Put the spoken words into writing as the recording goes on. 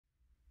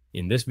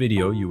In this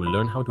video, you will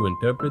learn how to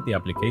interpret the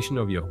application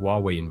of your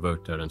Huawei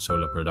inverter and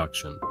solar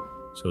production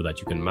so that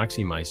you can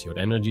maximize your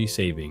energy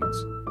savings.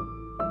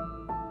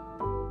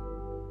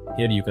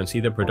 Here you can see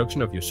the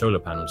production of your solar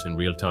panels in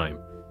real time.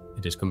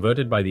 It is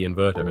converted by the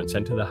inverter and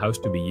sent to the house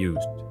to be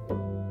used.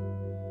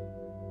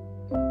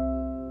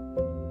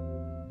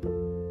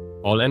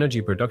 All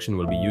energy production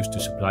will be used to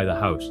supply the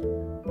house.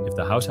 If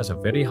the house has a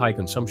very high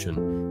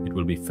consumption, it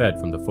will be fed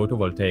from the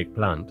photovoltaic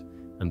plant,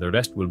 and the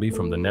rest will be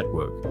from the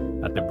network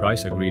at the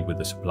price agreed with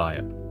the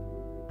supplier.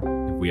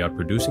 If we are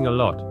producing a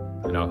lot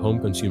and our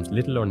home consumes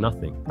little or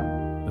nothing,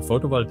 the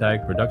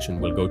photovoltaic production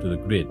will go to the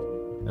grid,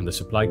 and the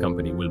supply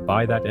company will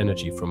buy that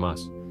energy from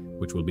us,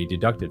 which will be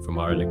deducted from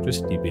our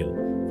electricity bill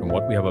from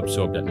what we have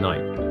absorbed at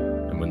night,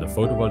 and when the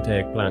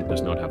photovoltaic plant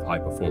does not have high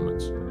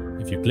performance.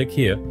 If you click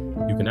here,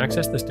 you can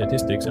access the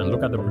statistics and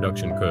look at the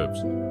production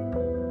curves.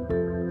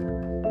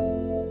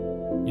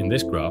 In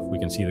this graph, we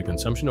can see the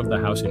consumption of the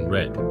house in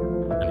red,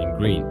 and in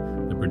green,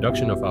 the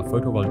production of our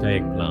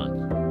photovoltaic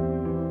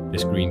plant.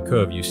 This green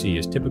curve you see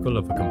is typical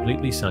of a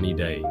completely sunny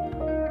day.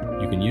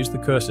 You can use the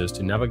cursors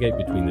to navigate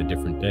between the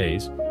different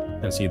days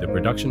and see the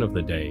production of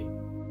the day.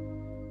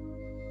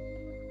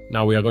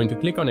 Now we are going to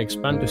click on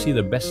Expand to see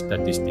the best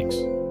statistics.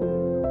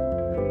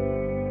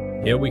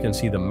 Here we can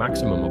see the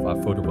maximum of our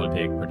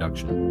photovoltaic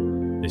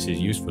production. This is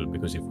useful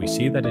because if we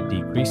see that it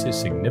decreases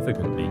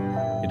significantly,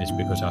 it is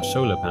because our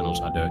solar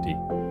panels are dirty,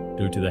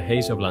 due to the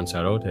haze of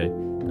Lanzarote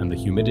and the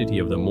humidity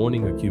of the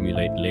morning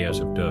accumulate layers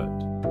of dirt.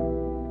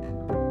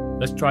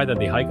 Let's try that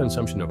the high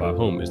consumption of our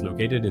home is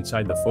located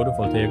inside the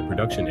photovoltaic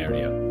production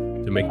area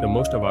to make the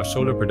most of our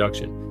solar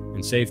production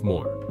and save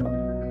more.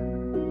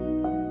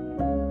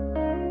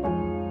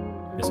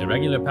 This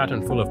irregular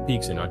pattern full of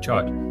peaks in our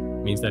chart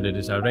means that it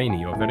is a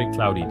rainy or very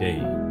cloudy day.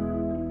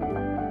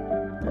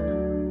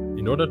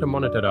 In order to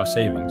monitor our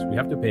savings, we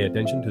have to pay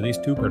attention to these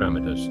two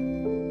parameters.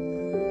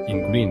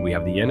 In green, we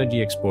have the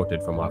energy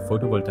exported from our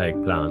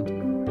photovoltaic plant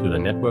to the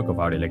network of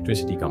our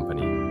electricity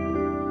company.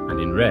 And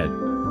in red,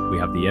 we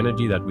have the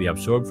energy that we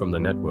absorb from the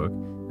network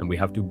and we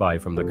have to buy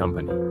from the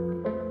company.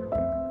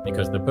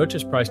 Because the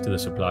purchase price to the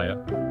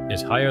supplier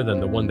is higher than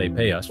the one they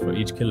pay us for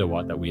each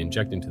kilowatt that we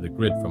inject into the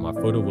grid from our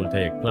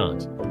photovoltaic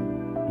plant,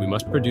 we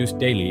must produce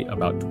daily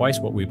about twice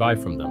what we buy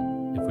from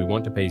them if we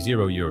want to pay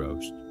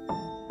 €0.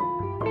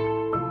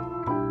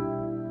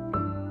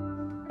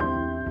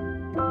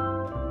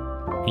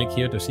 Click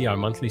here to see our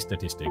monthly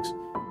statistics.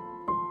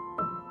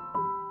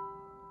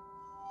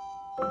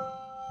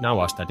 Now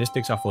our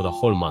statistics are for the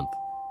whole month,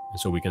 and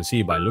so we can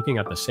see by looking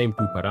at the same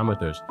two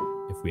parameters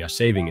if we are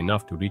saving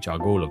enough to reach our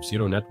goal of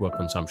zero network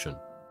consumption.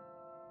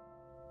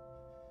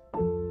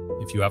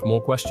 If you have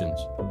more questions,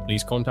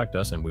 please contact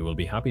us and we will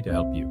be happy to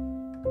help you.